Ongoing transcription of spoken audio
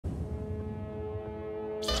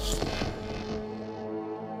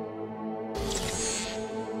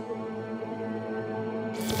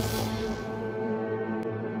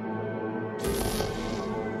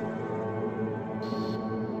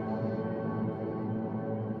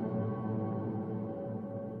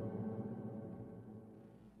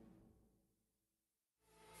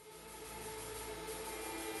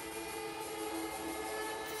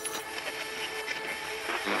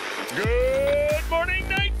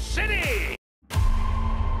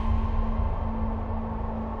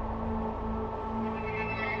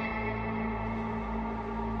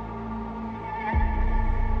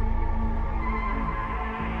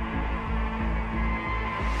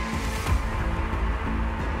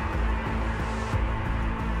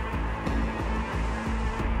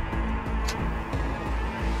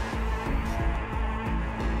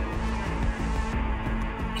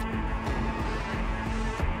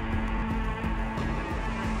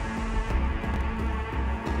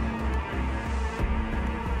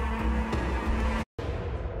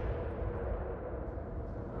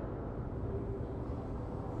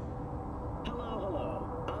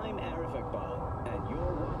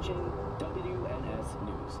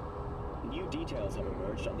news. New details have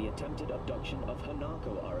emerged on the attempted abduction of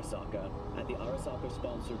Hanako Arasaka at the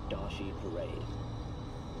Arasaka-sponsored Dashi Parade.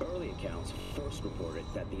 Early accounts first reported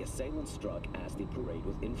that the assailants struck as the parade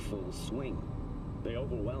was in full swing. They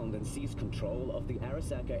overwhelmed and seized control of the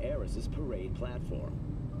Arasaka heiress's parade platform.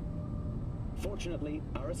 Fortunately,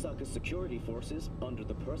 Arasaka's security forces, under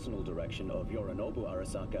the personal direction of Yorinobu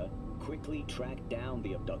Arasaka, quickly tracked down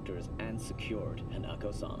the abductors and secured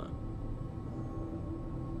Hanako-sama.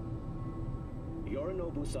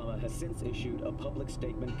 Yorinobu-sama has since issued a public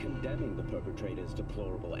statement condemning the perpetrators'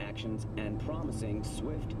 deplorable actions and promising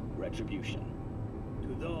swift retribution.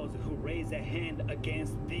 To those who raise a hand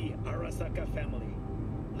against the Arasaka family,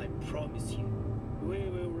 I promise you, we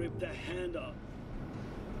will rip the hand off.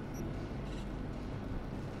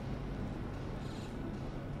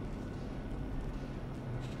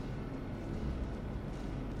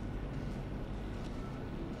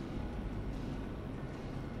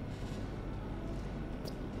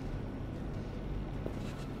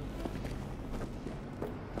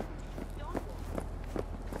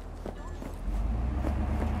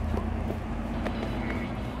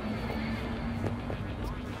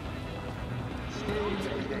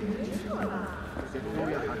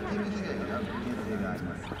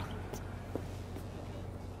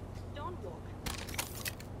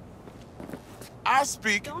 I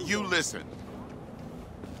speak, you listen.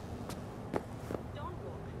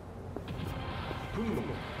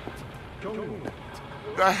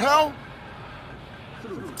 The hell?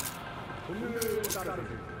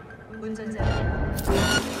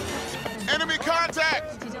 Enemy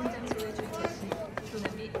contact!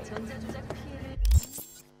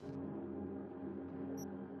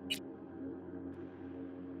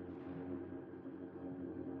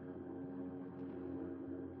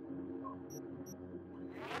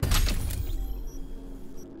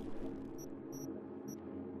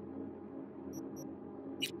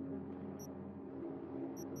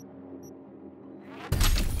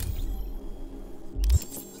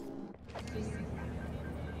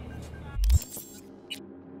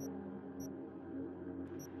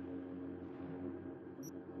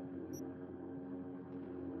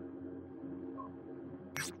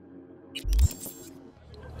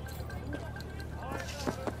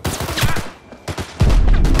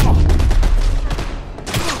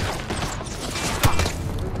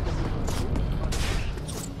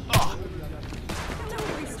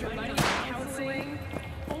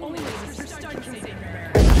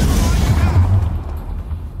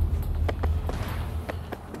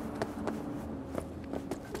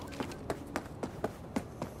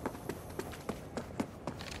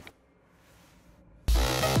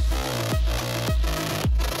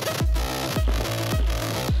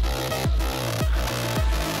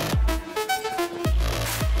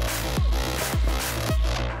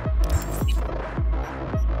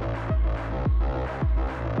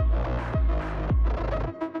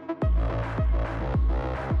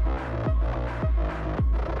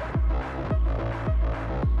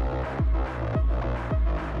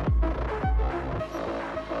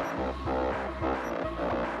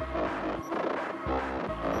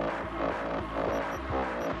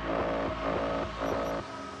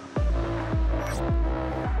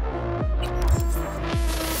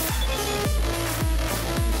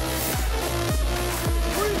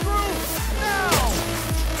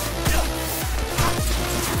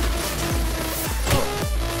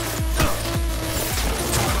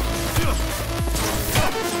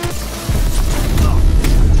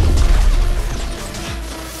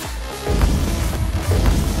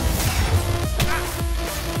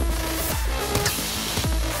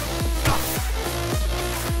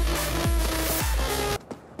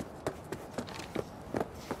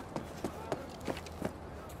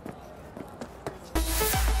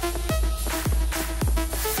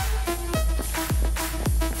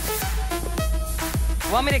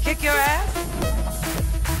 Want me to kick your ass?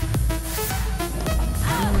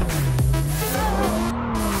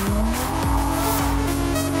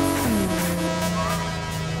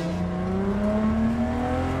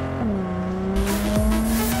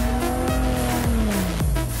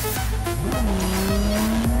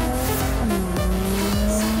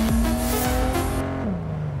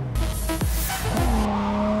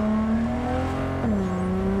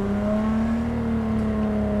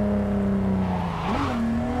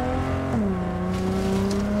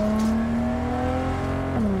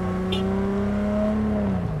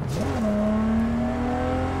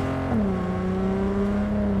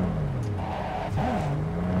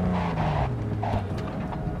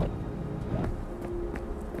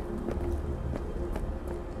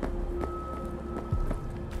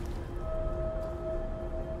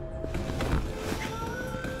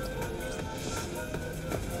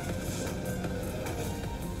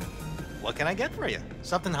 can I get for you?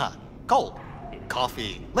 Something hot, cold,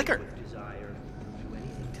 coffee, liquor. Desire, do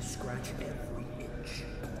anything to scratch every itch.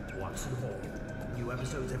 Watson Hall. New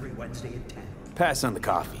episodes every Wednesday at 10. Pass on the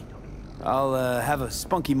coffee. I'll have a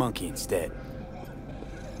spunky monkey instead.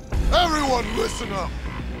 Everyone listen up.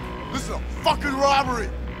 This is a fucking robbery.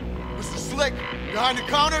 Mr. Slick, behind the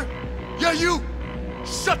counter? Yeah, you!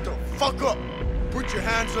 Shut the fuck up. Put your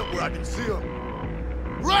hands up where I can see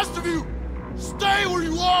them. Rest of you, stay where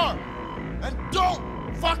you are. And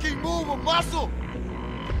don't fucking move a muscle.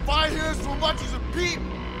 If I hear so much as a peep,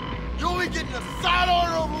 you're only getting a side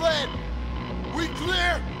order of lead. We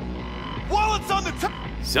clear? Wallets on the top.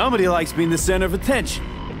 Somebody likes being the center of attention.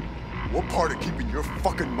 What part of keeping your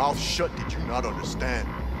fucking mouth shut did you not understand?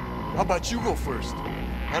 How about you go first?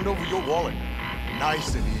 Hand over your wallet.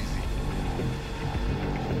 Nice and easy.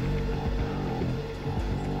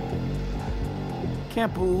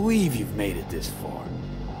 Can't believe you've made it this far.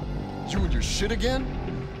 You and your shit again?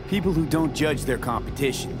 People who don't judge their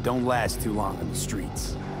competition don't last too long on the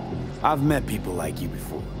streets. I've met people like you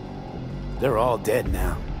before. They're all dead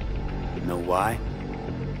now. Know why?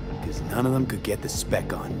 Because none of them could get the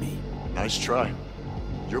spec on me. Nice try.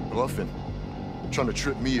 You're bluffing. Trying to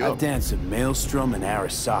trip me up. I've danced at Maelstrom and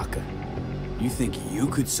Arasaka. You think you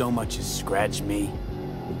could so much as scratch me?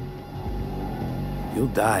 You'll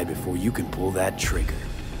die before you can pull that trigger.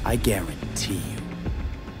 I guarantee you.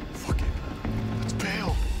 Fuck it. Let's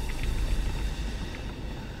bail.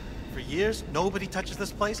 For years, nobody touches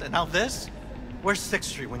this place, and now this? Where's 6th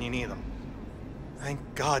Street when you need them? Thank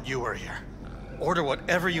God you were here. Order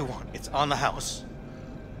whatever you want. It's on the house.